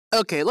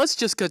Okay, let's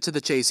just cut to the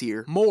chase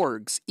here.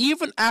 Morgz,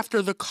 even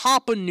after the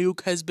Chalupa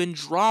nuke has been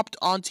dropped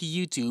onto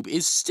YouTube,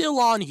 is still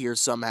on here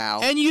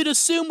somehow. And you'd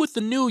assume with the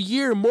new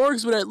year,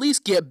 Morgz would at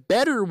least get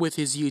better with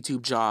his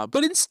YouTube job.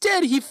 But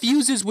instead, he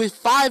fuses with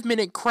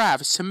 5-minute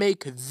crafts to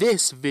make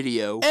this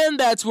video. And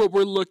that's what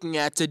we're looking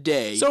at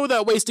today. So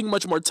without wasting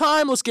much more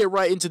time, let's get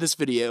right into this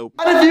video.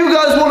 And if you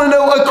guys want to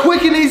know a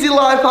quick and easy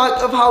life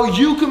hack of how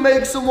you can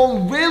make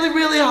someone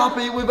really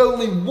happy with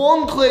only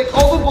one click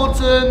of a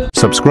button,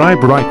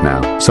 subscribe right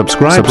now. Subscribe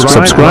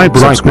right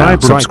now.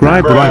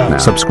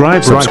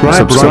 Subscribe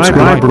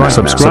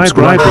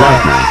right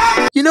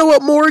now. You know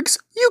what, Morgz?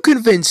 You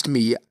convinced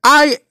me.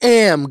 I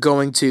am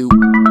going to...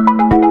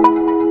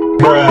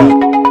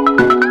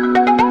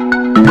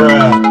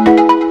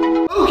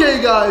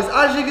 Okay guys,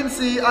 as you can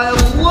see, I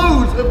have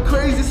loads of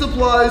crazy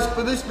supplies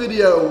for this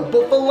video,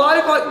 but for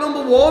life hack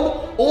number 1,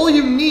 all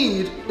you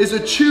need is a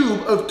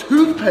tube of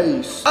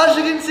toothpaste. As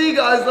you can see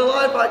guys, the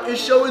life hack is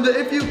showing that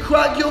if you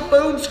crack your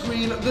phone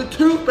screen, the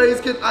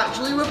toothpaste can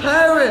actually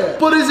repair it.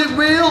 But is it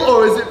real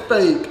or is it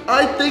fake?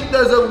 I think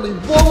there's only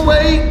one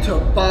way to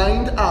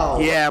find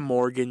out. Yeah,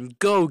 Morgan,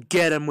 go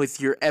get him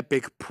with your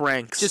epic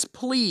pranks. Just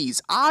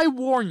please, I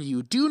warn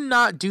you, do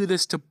not do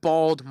this to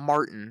Bald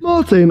Martin.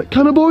 Martin,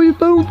 can I borrow your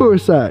phone for a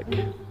sec?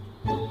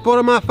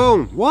 Borrow my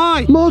phone?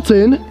 Why?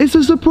 Martin, it's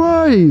a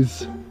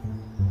surprise.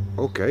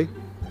 Okay.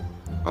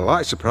 I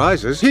like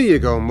surprises. Here you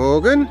go,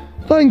 Morgan.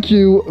 Thank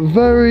you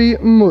very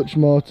much,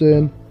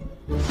 Martin.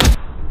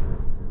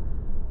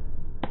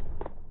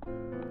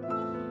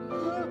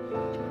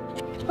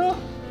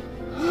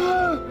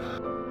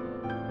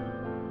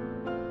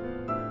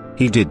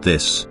 He did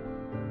this.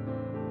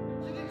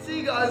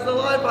 Guys, the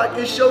life hack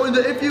is showing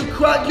that if you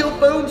crack your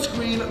phone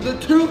screen, the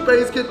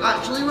toothpaste can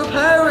actually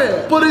repair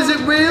it. But is it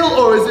real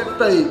or is it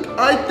fake?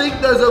 I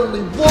think there's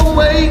only one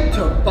way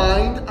to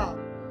find out.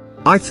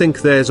 I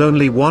think there's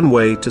only one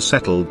way to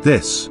settle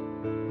this.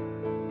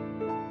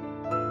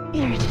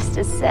 You're just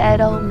a sad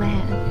old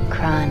man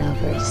crying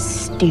over a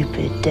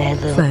stupid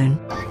dead little phone.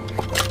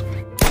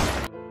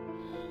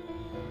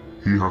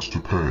 He has to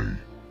pay.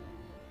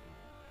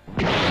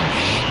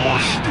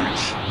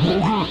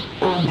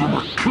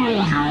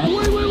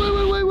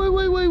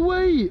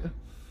 Wait!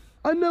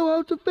 I know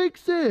how to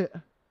fix it!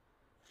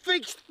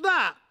 Fix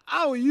that?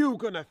 How are you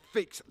gonna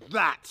fix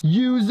that?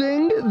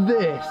 Using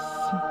this.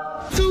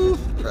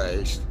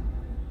 Toothpaste?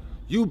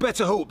 You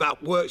better hope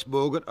that works,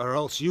 Morgan, or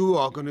else you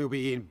are gonna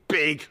be in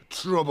big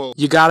trouble.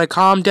 You gotta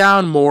calm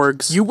down,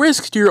 Morgz. You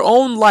risked your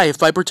own life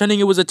by pretending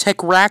it was a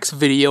Tech Racks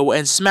video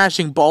and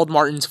smashing Bald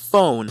Martin's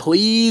phone.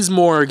 Please,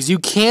 Morgz, you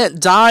can't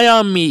die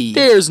on me.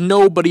 There's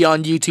nobody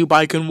on YouTube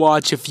I can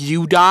watch if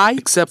you die,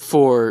 except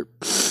for...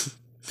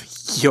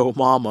 Yo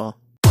mama.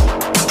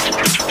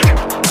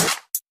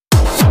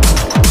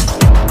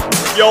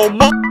 Yo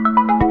mama.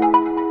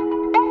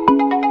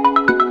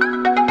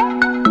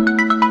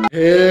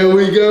 Here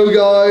we go,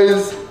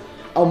 guys.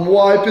 I'm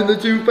wiping the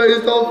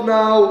toothpaste off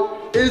now.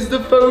 Is the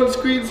phone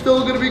screen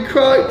still gonna be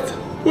cracked?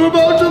 We're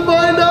about to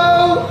find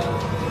out.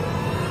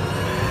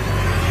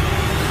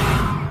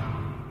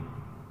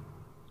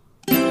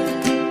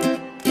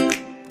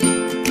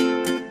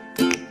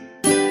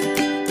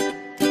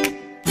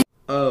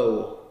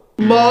 Oh.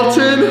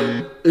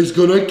 Martin is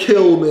gonna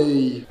kill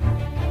me.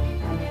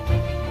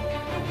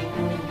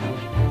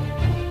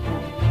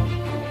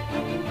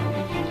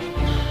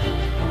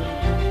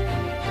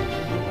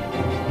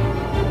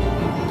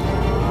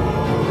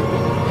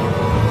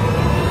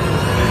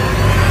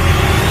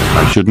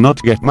 I should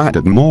not get mad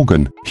at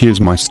Morgan. He is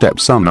my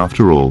stepson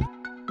after all.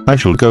 I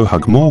shall go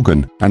hug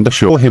Morgan and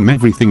assure him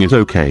everything is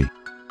okay.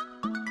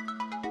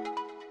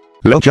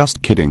 Lol,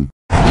 just kidding.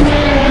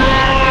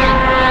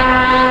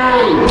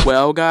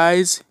 Well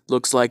guys,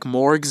 looks like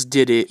Morgz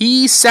did it.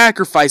 He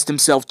sacrificed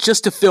himself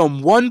just to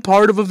film one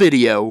part of a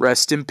video.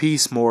 Rest in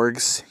peace,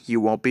 Morgz. You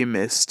won't be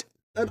missed.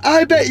 And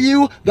I bet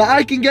you that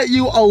I can get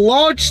you a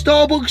large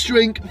Starbucks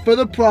drink for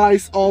the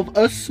price of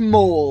a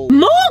small.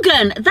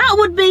 Morgan, that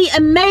would be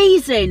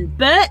amazing,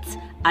 but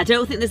I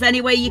don't think there's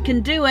any way you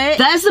can do it.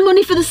 There's the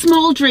money for the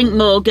small drink,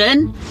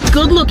 Morgan.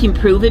 Good luck in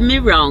proving me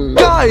wrong.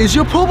 Guys,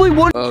 you're probably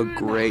wondering... Oh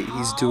great,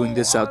 he's doing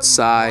this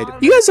outside.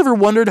 You guys ever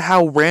wondered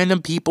how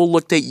random people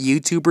looked at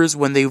YouTubers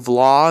when they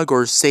vlog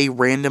or say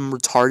random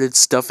retarded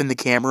stuff in the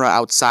camera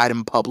outside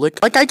in public?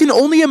 Like, I can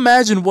only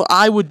imagine what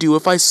I would do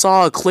if I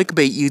saw a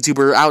clickbait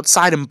YouTuber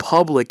outside in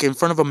public in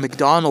front of a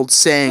McDonald's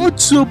saying,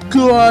 "What's up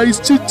guys,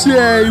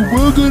 today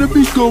we're gonna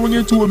be going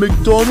into a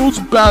McDonald's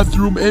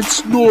bathroom and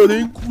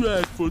snorting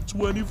crack for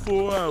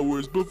 24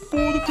 hours.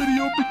 Before the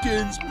video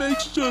begins, make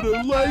sure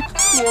to like,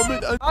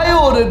 comment, and..." I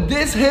ordered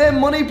this here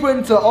money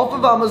printer off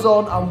of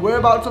Amazon and we're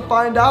about to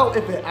find out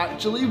if it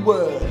actually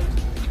worked.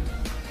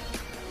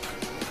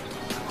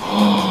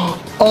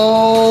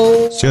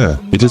 Oh. Sir,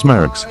 it is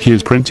Morgz. He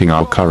is printing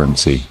our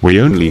currency.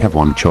 We only have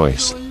one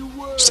choice.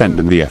 Send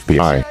in the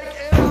FBI.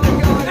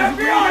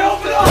 FBI,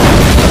 open up!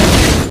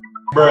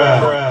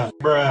 Bruh.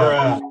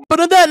 But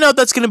on that note,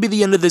 that's going to be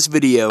the end of this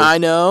video. I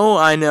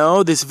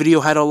know, this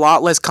video had a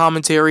lot less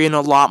commentary and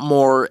a lot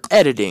more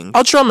editing.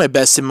 I'll try my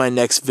best in my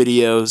next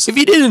videos. If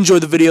you did enjoy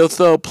the video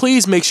though,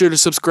 please make sure to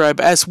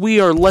subscribe, as we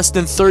are less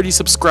than 30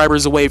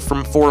 subscribers away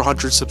from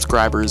 400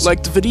 subscribers.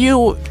 Like the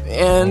video,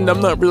 and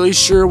I'm not really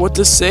sure what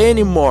to say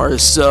anymore.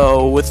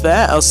 So with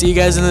that, I'll see you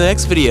guys in the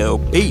next video.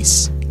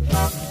 Peace.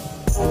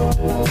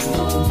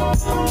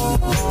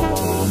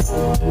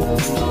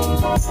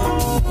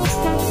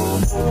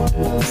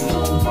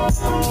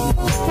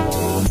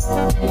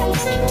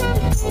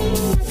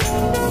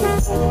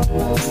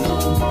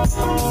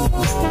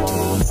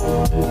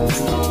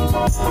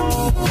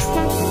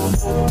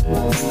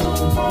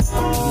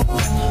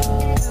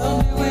 Tell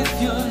me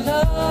with your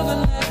love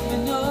and let